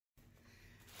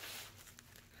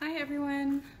Hi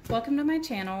everyone, welcome to my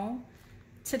channel.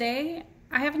 Today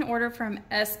I have an order from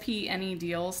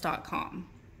SPANYDEALS.com.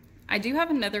 I do have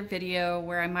another video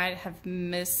where I might have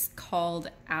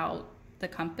miscalled out the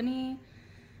company.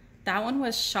 That one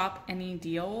was Shop Any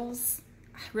Deals.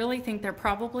 I really think they're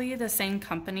probably the same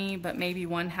company, but maybe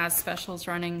one has specials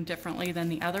running differently than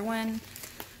the other one.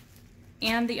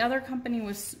 And the other company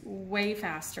was way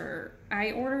faster.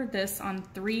 I ordered this on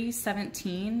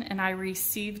 3/17 and I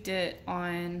received it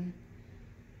on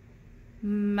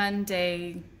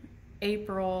Monday,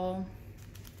 April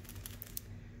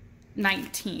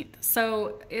 19th.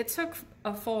 So it took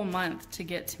a full month to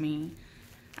get to me.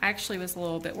 I actually was a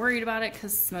little bit worried about it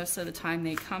because most of the time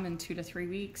they come in 2 to 3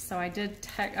 weeks. So I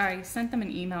sent them an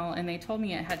email and they told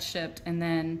me it had shipped, and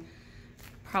then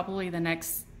probably the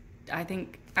next, I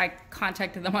think I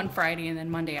contacted them on Friday and then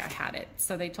Monday I had it.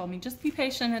 So they told me, just be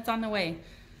patient, it's on the way.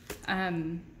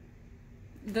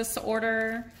 This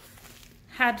order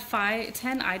had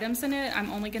 10 items in it.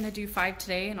 I'm only gonna do 5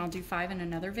 today and I'll do 5 in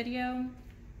another video.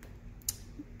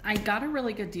 I got a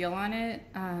really good deal on it.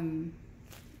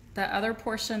 The other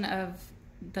portion of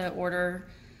the order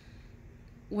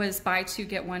was buy 2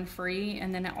 get 1 free,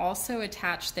 and then it also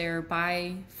attached there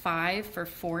buy 5 for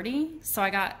 $40. So I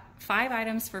got 5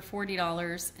 items for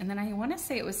 $40, and then I want to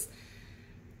say it was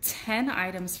 10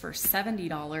 items for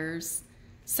 $70.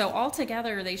 So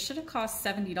altogether they should have cost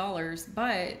 $70,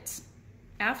 but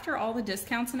after all the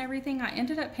discounts and everything, I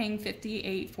ended up paying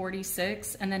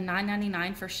 $58.46 and then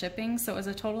 $9.99 for shipping. So it was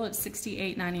a total of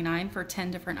 $68.99 for 10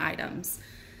 different items.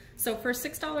 So for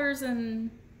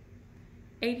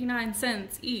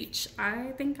 $6.89 each,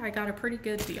 I think I got a pretty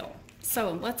good deal.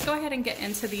 So let's go ahead and get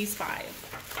into these 5.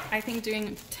 I think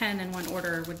doing 10 in one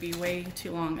order would be way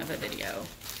too long of a video.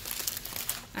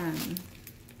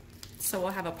 So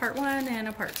we'll have a part 1 and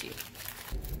a part 2.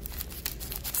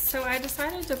 So I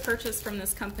decided to purchase from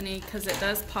this company because it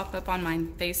does pop up on my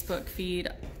Facebook feed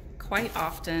quite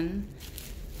often.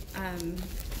 And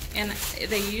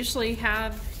they usually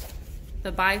have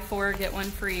the buy 4 get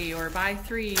 1 free, or buy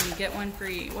 3 get 1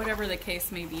 free, whatever the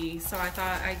case may be. So I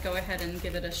thought I'd go ahead and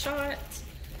give it a shot.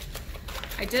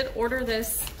 I did order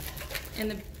this in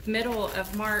the middle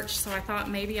of March, so I thought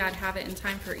maybe I'd have it in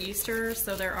time for Easter.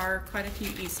 So there are quite a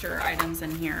few Easter items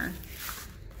in here.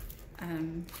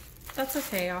 That's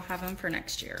okay, I'll have them for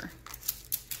next year.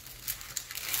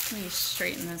 Let me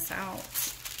straighten this out.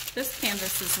 This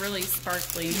canvas is really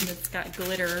sparkly and it's got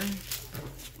glitter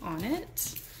on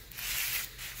it.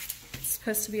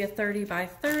 Supposed to be a 30 by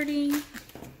 30.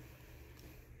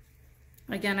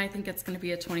 Again, I think it's going to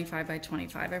be a 25 by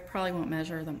 25. I probably won't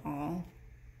measure them all.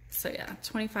 So yeah,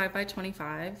 25 by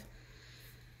 25.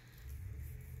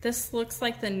 This looks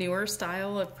like the newer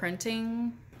style of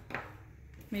printing.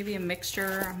 Maybe a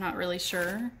mixture, I'm not really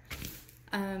sure.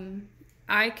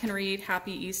 I can read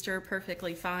Happy Easter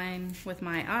perfectly fine with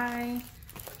my eye.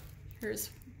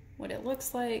 Here's what it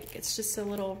looks like. It's just a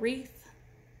little wreath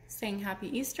saying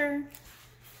Happy Easter.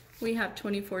 We have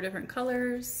 24 different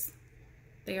colors.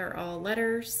 They are all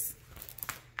letters.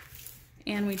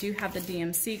 And we do have the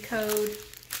DMC code.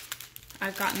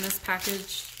 I've gotten this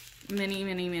package many,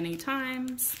 many, many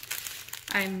times.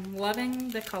 I'm loving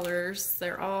the colors.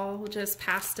 They're all just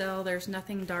pastel. There's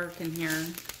nothing dark in here.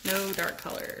 No dark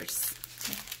colors.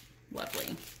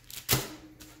 Lovely.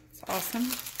 It's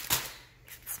awesome.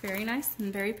 It's very nice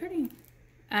and very pretty.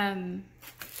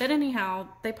 But anyhow,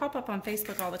 they pop up on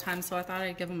Facebook all the time, so I thought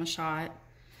I'd give them a shot.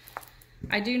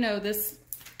 I do know this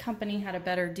company had a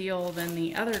better deal than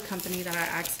the other company that I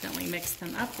accidentally mixed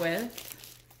them up with.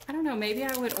 I don't know, maybe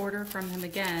I would order from him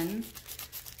again.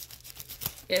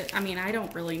 I mean, I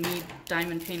don't really need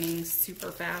diamond painting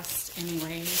super fast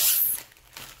anyways.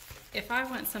 If I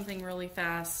want something really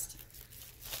fast,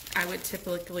 I would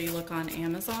typically look on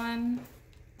Amazon.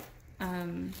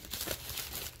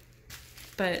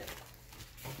 But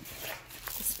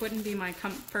this wouldn't be my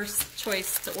first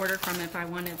choice to order from if I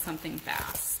wanted something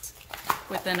fast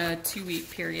within a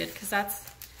 2-week period, because that's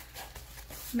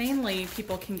mainly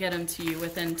people can get them to you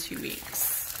within 2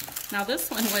 weeks. Now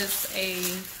this one was a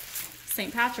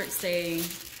St. Patrick's Day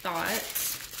thought,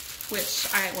 which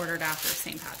I ordered after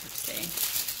St. Patrick's Day.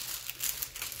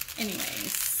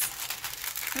 Anyways,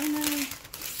 I don't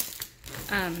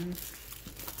know.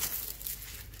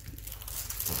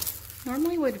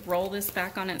 Normally would roll this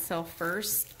back on itself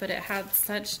first, but it had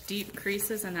such deep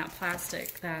creases in that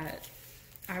plastic that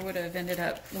I would have ended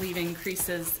up leaving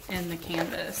creases in the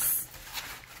canvas.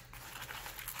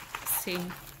 See,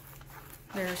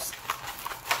 there's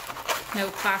no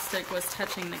plastic was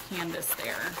touching the canvas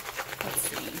there. Let's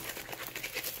see.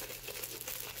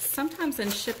 sometimes in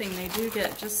shipping they do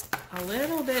get just a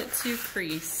little bit too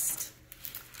creased.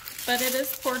 But it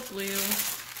is poured glue.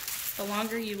 The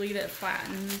longer you leave it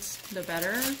flattened, the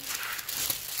better.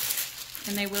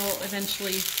 And they will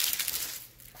eventually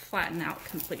flatten out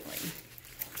completely.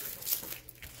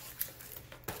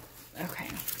 Okay.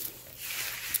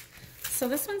 So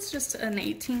this one's just an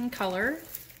 18 color.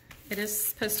 It is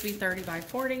supposed to be 30 by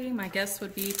 40. My guess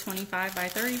would be 25 by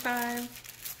 35.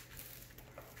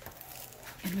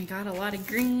 And we got a lot of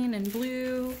green and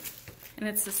blue. And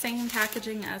it's the same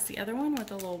packaging as the other one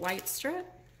with a little white strip.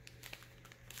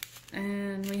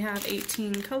 And we have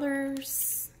 18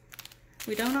 colors.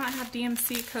 We do not have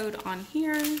DMC code on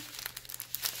here.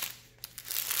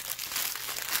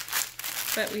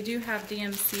 But we do have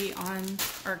DMC on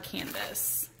our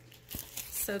canvas.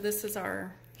 So this is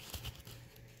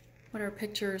what our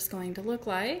picture is going to look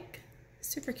like.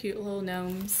 Super cute little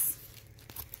gnomes.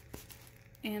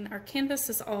 And our canvas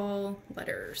is all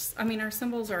letters. I mean, our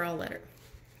symbols are all letters.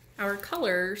 Our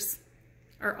colors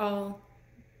are all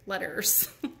letters.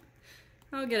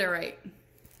 I'll get it right.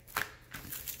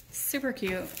 Super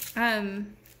cute. I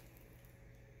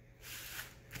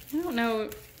don't know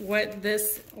what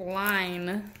this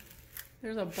line,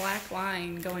 there's a black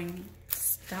line going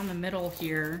down the middle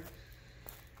here.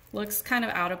 Looks kind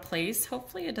of out of place.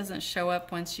 Hopefully it doesn't show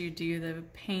up once you do the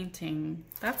painting.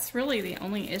 That's really the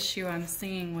only issue I'm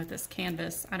seeing with this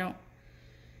canvas. I don't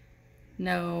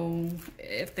know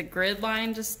if the grid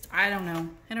line I don't know.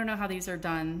 I don't know how these are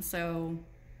done, so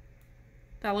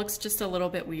that looks just a little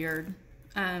bit weird.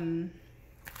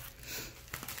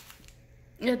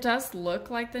 It does look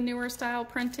like the newer style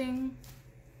printing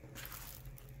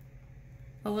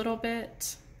a little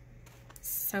bit.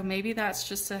 So maybe that's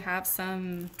just to have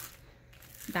some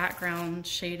background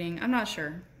shading. I'm not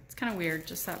sure. It's kind of weird,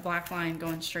 just that black line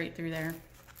going straight through there.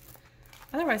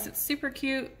 Otherwise, it's super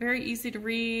cute, very easy to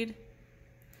read.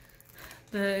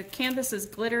 The canvas is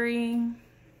glittery.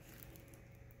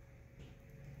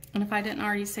 And if I didn't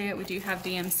already say it, we do have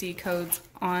DMC codes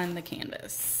on the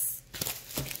canvas.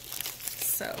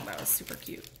 So that was super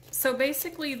cute. So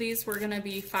basically these were gonna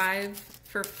be 5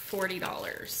 for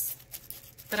 $40.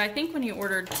 But I think when you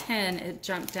ordered 10, it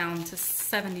jumped down to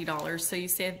 $70. So you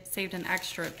saved an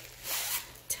extra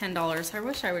 $10. I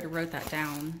wish I would have wrote that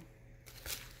down.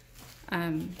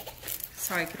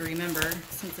 So I could remember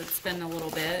since it's been a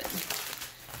little bit.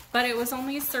 But it was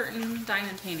only certain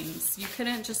diamond paintings. You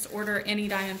couldn't just order any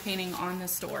diamond painting on the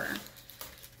store.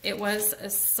 It was a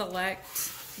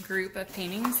select group of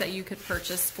paintings that you could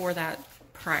purchase for that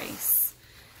price.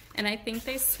 And I think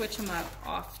they switch them up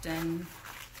often.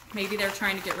 Maybe they're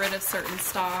trying to get rid of certain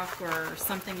stock or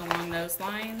something along those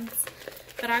lines.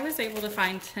 But I was able to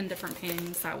find 10 different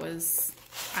paintings I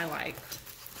liked.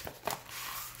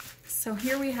 So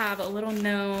here we have a little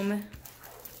gnome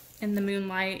in the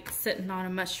moonlight sitting on a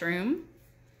mushroom.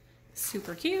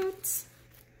 Super cute.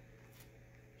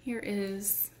 Here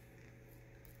is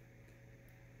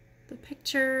the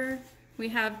picture. We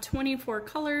have 24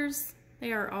 colors.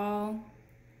 They are all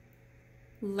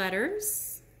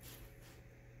letters.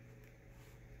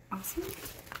 Awesome.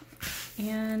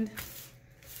 And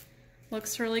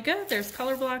looks really good. There's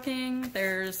color blocking,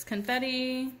 there's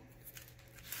confetti.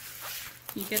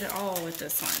 You get it all with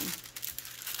this one.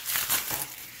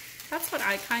 That's what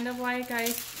I kind of like.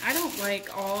 I don't like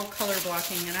all color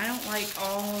blocking and I don't like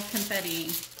all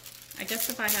confetti. I guess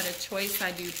if I had a choice,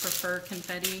 I do prefer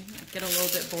confetti. I get a little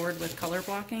bit bored with color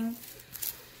blocking.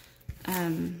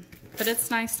 But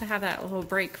it's nice to have that little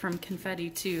break from confetti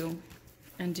too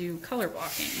and do color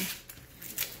blocking.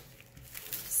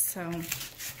 So,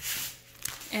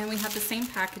 and we have the same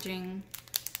packaging.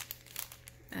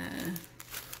 I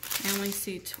only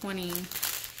see 20.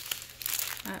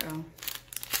 Uh-oh.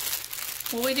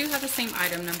 Well, we do have the same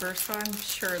item number, so I'm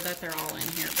sure that they're all in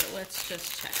here, but let's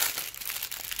just check.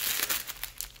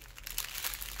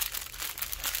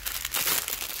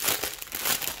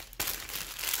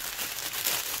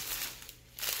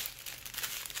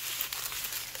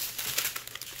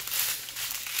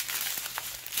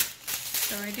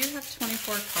 So I do have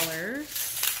 24 colors.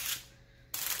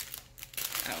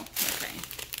 Oh, okay.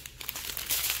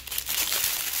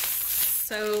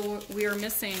 So we are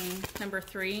missing number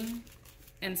 3,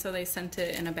 and so they sent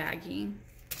it in a baggie.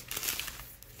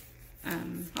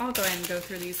 I'll go ahead and go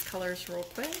through these colors real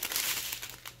quick.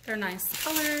 They're nice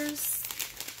colors.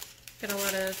 Got a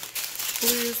lot of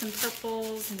blues and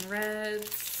purples and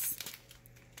reds.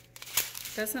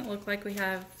 Doesn't look like we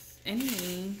have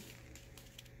any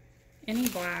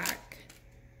black.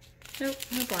 Nope,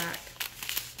 no black.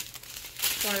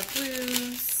 A lot of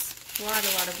blues. A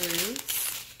lot of blues.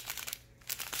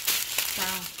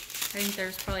 Wow. I think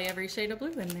there's probably every shade of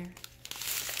blue in there.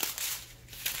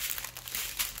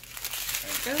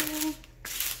 There we go.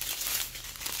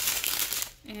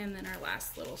 And then our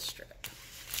last little strip.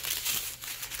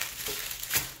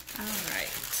 All right.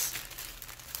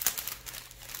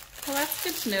 Well, that's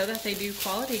good to know that they do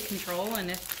quality control,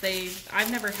 and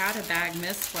I've never had a bag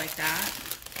missed like that,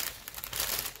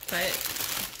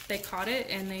 but they caught it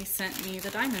and they sent me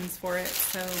the diamonds for it,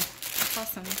 so that's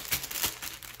awesome.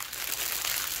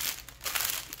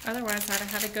 Otherwise, I'd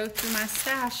have had to go through my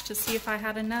stash to see if I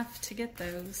had enough to get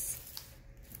those.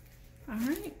 All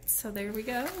right, so there we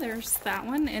go. There's that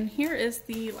one, and here is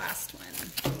the last one.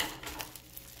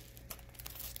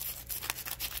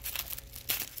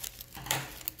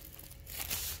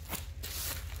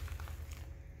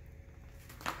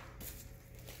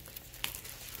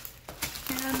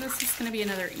 And this is gonna be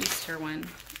another Easter one.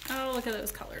 Oh, look at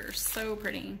those colors, so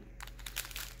pretty.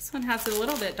 This one has a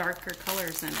little bit darker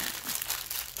colors in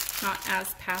it. Not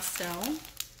as pastel.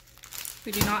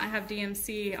 We do not have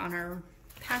DMC on our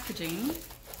packaging.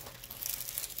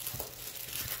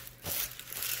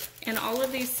 And all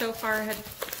of these so far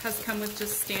has come with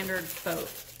just standard boat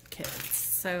kits.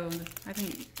 So I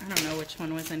don't know which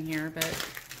one was in here, but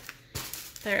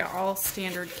they're all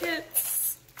standard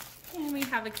kits. And we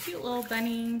have a cute little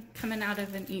bunny coming out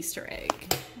of an Easter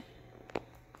egg.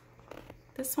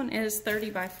 This one is 30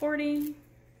 by 40.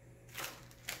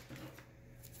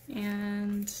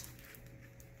 And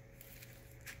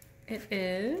it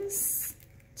is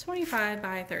 25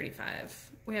 by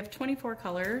 35. We have 24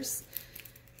 colors.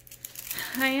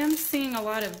 I am seeing a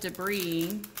lot of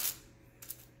debris.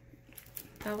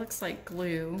 That looks like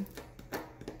glue.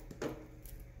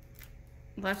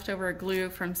 Leftover glue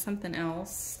from something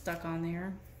else stuck on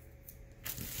there.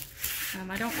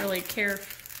 I don't really care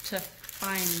to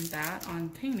find that on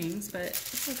paintings, but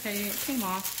it's okay, it came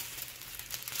off.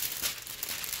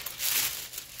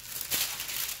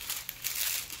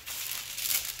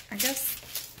 I guess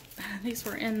these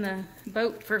were in the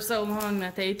boat for so long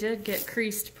that they did get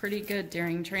creased pretty good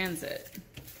during transit.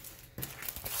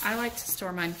 I like to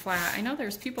store mine flat. I know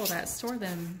there's people that store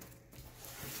them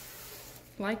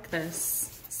like this.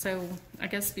 So I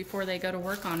guess before they go to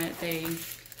work on it, they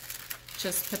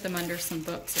just put them under some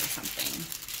books or something.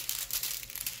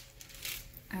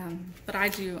 But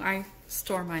I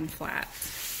store mine flat.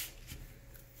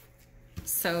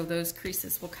 So those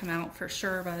creases will come out for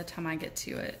sure by the time I get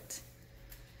to it.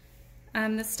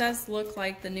 This does look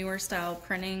like the newer style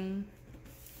printing,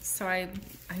 so I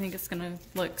think it's gonna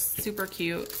look super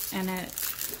cute, and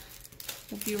it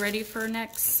will be ready for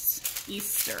next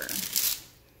Easter.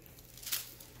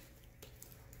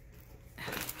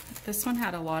 This one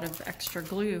had a lot of extra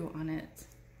glue on it.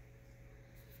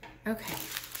 Okay,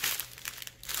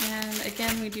 and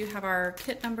again, we do have our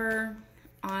kit number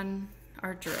on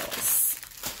our drills.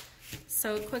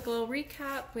 So a quick little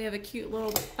recap, we have a cute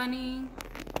little bunny.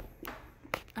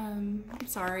 I'm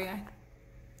sorry, I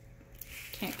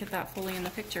can't get that fully in the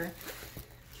picture.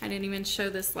 I didn't even show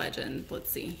this legend.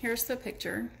 Let's see, here's the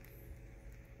picture.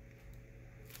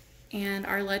 And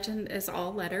our legend is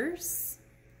all letters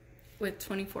with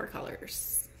 24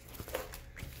 colors.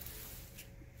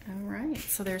 All right,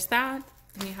 so there's that.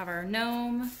 Then we have our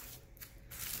gnome,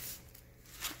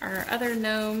 our other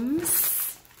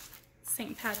gnomes,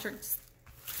 St. Patrick's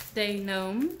Day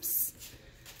gnomes,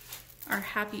 our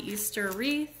Happy Easter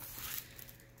wreath.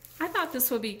 I thought this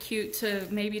would be cute to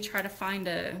maybe try to find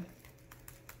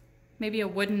maybe a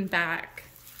wooden back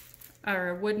or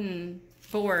a wooden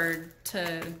board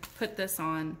to put this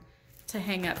on to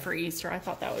hang up for Easter. I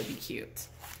thought that would be cute.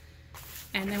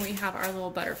 And then we have our little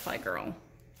butterfly girl.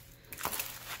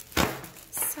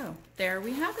 So there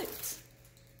we have it.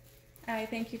 I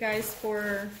thank you guys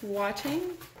for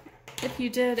watching. If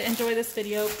you did enjoy this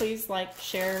video, please like,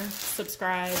 share,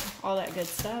 subscribe, all that good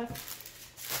stuff.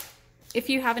 If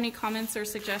you have any comments or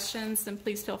suggestions, then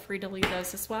please feel free to leave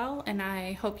those as well. And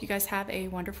I hope you guys have a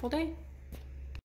wonderful day.